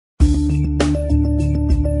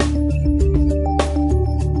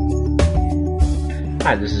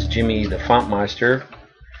Hi, this is Jimmy the Font Meister,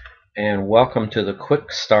 and welcome to the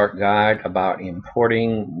quick start guide about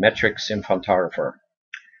importing metrics in Fontographer.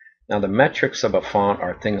 Now, the metrics of a font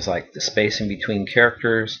are things like the spacing between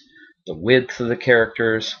characters, the width of the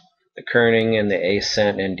characters, the kerning and the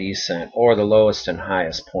ascent and descent, or the lowest and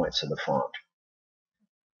highest points of the font.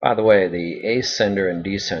 By the way, the ascender and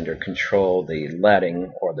descender control the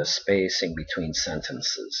leading or the spacing between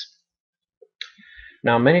sentences.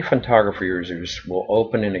 Now, many Fontographer users will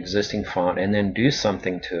open an existing font and then do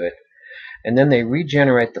something to it, and then they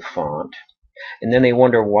regenerate the font, and then they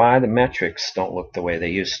wonder why the metrics don't look the way they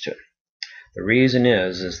used to. The reason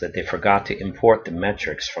is that they forgot to import the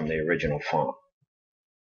metrics from the original font.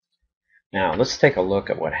 Now, let's take a look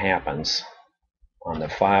at what happens on the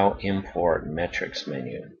File, Import, Metrics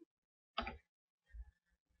menu.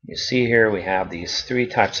 You see here we have these three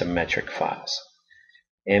types of metric files.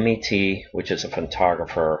 MET, which is a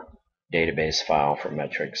Fontographer database file for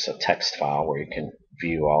metrics, a text file where you can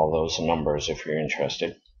view all those numbers if you're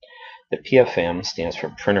interested. The PFM stands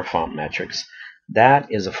for Printer Font Metrics.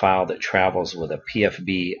 That is a file that travels with a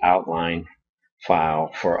PFB outline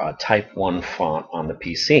file for a Type 1 font on the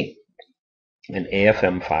PC. An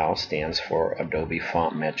AFM file stands for Adobe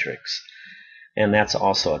Font Metrics, and that's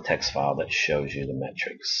also a text file that shows you the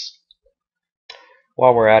metrics.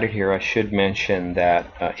 While we're at it here, I should mention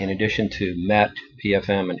that in addition to MET,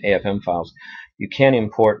 PFM, and AFM files, you can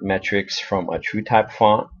import metrics from a TrueType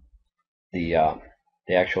font. The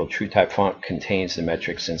actual TrueType font contains the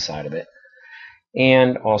metrics inside of it.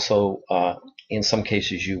 And also, in some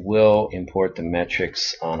cases, you will import the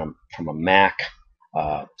metrics from a Mac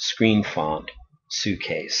screen font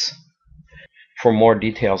suitcase. For more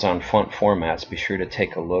details on font formats, be sure to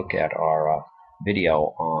take a look at our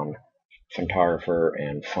video on Fontographer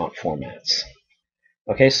and font formats.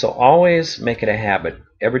 Okay, so always make it a habit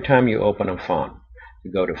every time you open a font to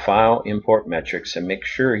go to File, Import Metrics, and make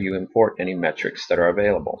sure you import any metrics that are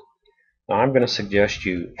available. Now, I'm going to suggest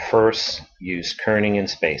you first use kerning and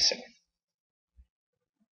spacing.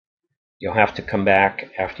 You'll have to come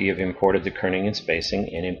back after you've imported the kerning and spacing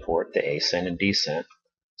and import the ascent and descent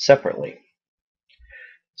separately.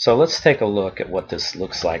 So let's take a look at what this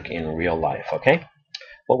looks like in real life, okay?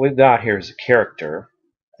 What we've got here is a character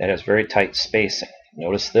that has very tight spacing.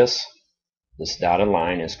 Notice this. This dotted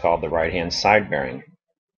line is called the right-hand side bearing.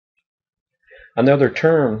 Another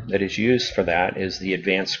term that is used for that is the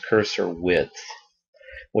advanced cursor width,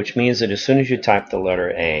 which means that as soon as you type the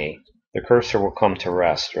letter A, the cursor will come to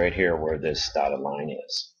rest right here where this dotted line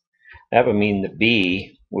is. That would mean the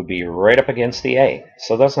B would be right up against the A.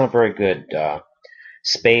 So that's not very good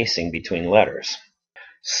spacing between letters.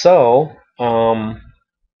 So,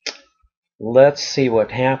 let's see what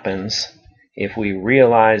happens if we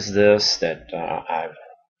realize this, that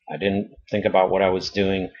I didn't think about what I was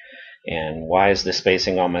doing and why is the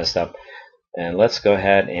spacing all messed up. And let's go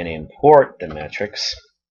ahead and import the metrics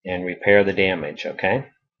and repair the damage, okay?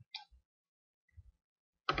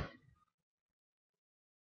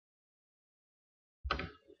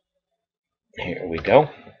 Here we go.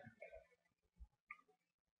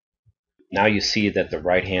 Now you see that the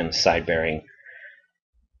right-hand side bearing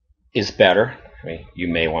is better. I mean, you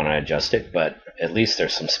may want to adjust it, but at least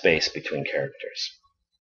there's some space between characters.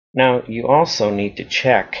 Now, you also need to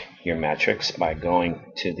check your metrics by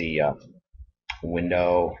going to the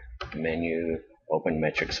Window menu, Open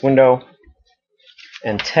Metrics window,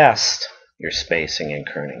 and test your spacing and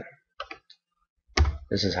kerning.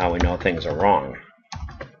 This is how we know things are wrong.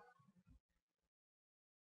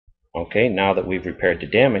 Okay, now that we've repaired the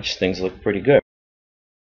damage, things look pretty good.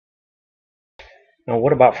 Now,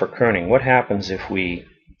 what about for kerning? What happens if we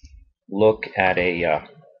look at a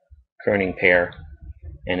kerning pair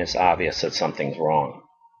and it's obvious that something's wrong?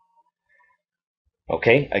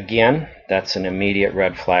 Okay, again, that's an immediate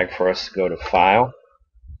red flag for us to go to File,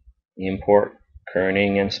 Import,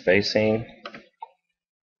 Kerning and Spacing,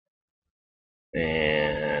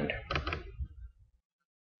 and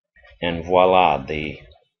voila, the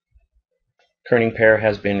kerning pair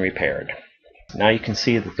has been repaired. Now you can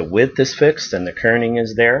see that the width is fixed and the kerning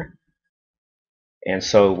is there. And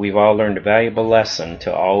so we've all learned a valuable lesson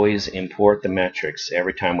to always import the metrics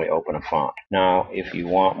every time we open a font. Now, if you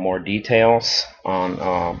want more details on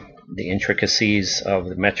the intricacies of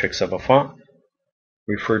the metrics of a font,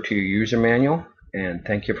 refer to your user manual, and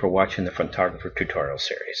thank you for watching the Fontographer tutorial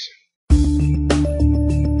series.